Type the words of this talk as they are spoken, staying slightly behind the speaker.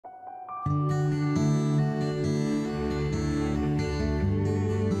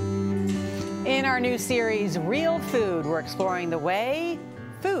our new series, Real Food, we're exploring the way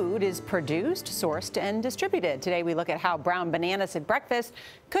food is produced, sourced, and distributed. Today, we look at how brown bananas at breakfast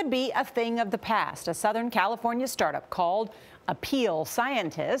could be a thing of the past. A Southern California startup called Apeel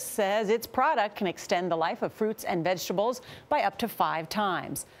Sciences says its product can extend the life of fruits and vegetables by up to 5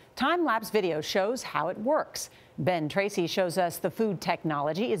 times. Time-lapse video shows how it works. Tracy shows us the food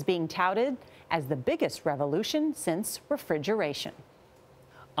technology is being touted as the biggest revolution since refrigeration.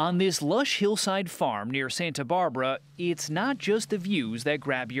 On this lush hillside farm near Santa Barbara, it's not just the views that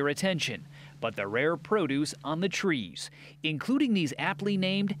grab your attention, but the rare produce on the trees, including these aptly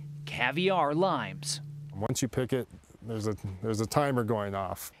named caviar limes. Once you pick it, there's a timer going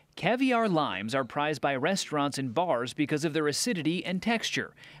off. Caviar limes are prized by restaurants and bars because of their acidity and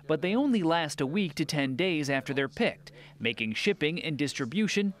texture, but they only last a week to 10 days after they're picked, making shipping and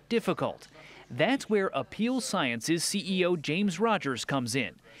distribution difficult. That's where Apeel Sciences CEO James Rogers comes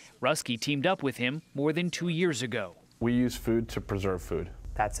in. Rusky teamed up with him more than 2 years ago. We use food to preserve food.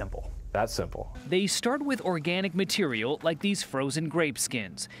 That simple. That's simple. They start with organic material like these frozen grape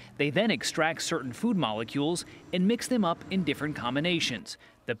skins. They then extract certain food molecules and mix them up in different combinations.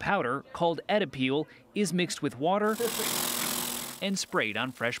 The powder, called Apeel, is mixed with water and sprayed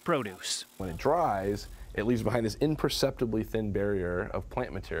on fresh produce. When it dries, it leaves behind this imperceptibly thin barrier of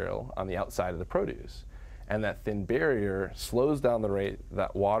plant material on the outside of the produce. And that thin barrier slows down the rate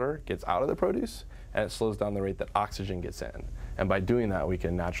that water gets out of the produce, and it slows down the rate that oxygen gets in. And by doing that, we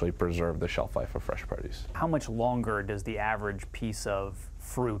can naturally preserve the shelf life of fresh produce. How much longer does the average piece of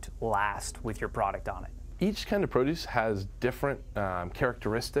fruit last with your product on it? Each kind of produce has different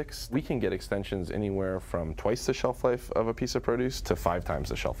characteristics. We can get extensions anywhere from twice the shelf life of a piece of produce to 5 times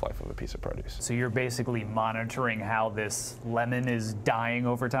the shelf life of a piece of produce. So you're basically monitoring how this lemon is dying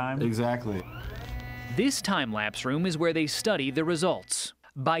over time? Exactly. This time-lapse room is where they study the results.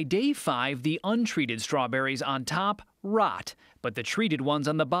 By day 5, the untreated strawberries on top rot, but the treated ones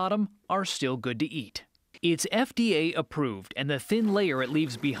on the bottom are still good to eat. It's FDA approved, and the thin layer it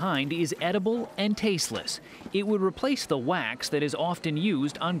leaves behind is edible and tasteless. It would replace the wax that is often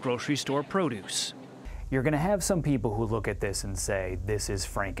used on grocery store produce. You're going to have some people who look at this and say, this is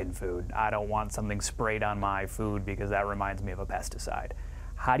frankenfood. I don't want something sprayed on my food because that reminds me of a pesticide.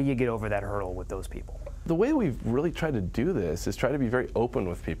 How do you get over that hurdle with those people? The way we've really tried to do this is try to be very open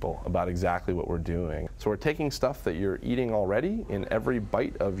with people about exactly what we're doing. So we're taking stuff that you're eating already in every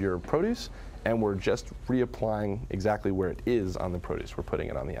bite of your produce, and we're just reapplying exactly where it is on the produce. We're putting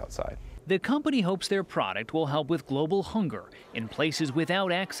it on the outside. The company hopes their product will help with global hunger in places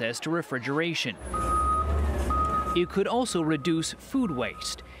without access to refrigeration. It could also reduce food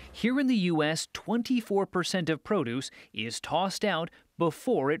waste. Here in the U.S., 24% of produce is tossed out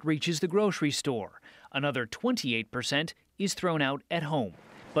before it reaches the grocery store. Another 28% is thrown out at home.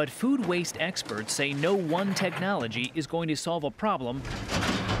 But food waste experts say no one technology is going to solve a problem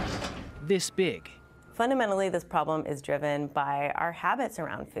this big. Fundamentally, this problem is driven by our habits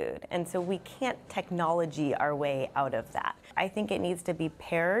around food, and so we can't technology our way out of that. I think it needs to be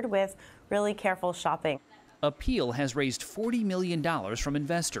paired with really careful shopping. Apeel has raised $40 million from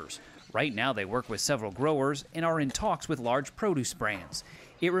investors. Right now, they work with several growers and are in talks with large produce brands.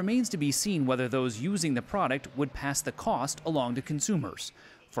 It remains to be seen whether those using the product would pass the cost along to consumers.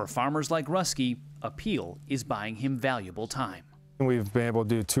 For farmers like Rusky, Apeel is buying him valuable time. We've been able to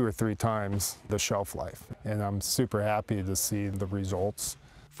do 2 or 3 times the shelf life, and I'm super happy to see the results.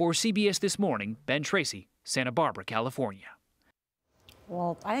 For CBS This Morning, Tracy, Santa Barbara, California.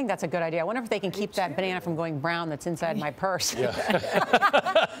 Well, I think that's a good idea. I wonder if they can keep that banana from going brown that's inside my purse.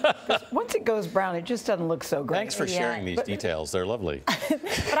 Yeah. Once it goes brown, it just doesn't look so great. Thanks for sharing these details. They're lovely. But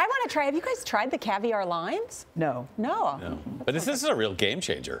I want to try. Have you guys tried the caviar limes? No. No. No. But this is a real game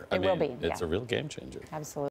changer. It will be. It's a real game changer. Absolutely.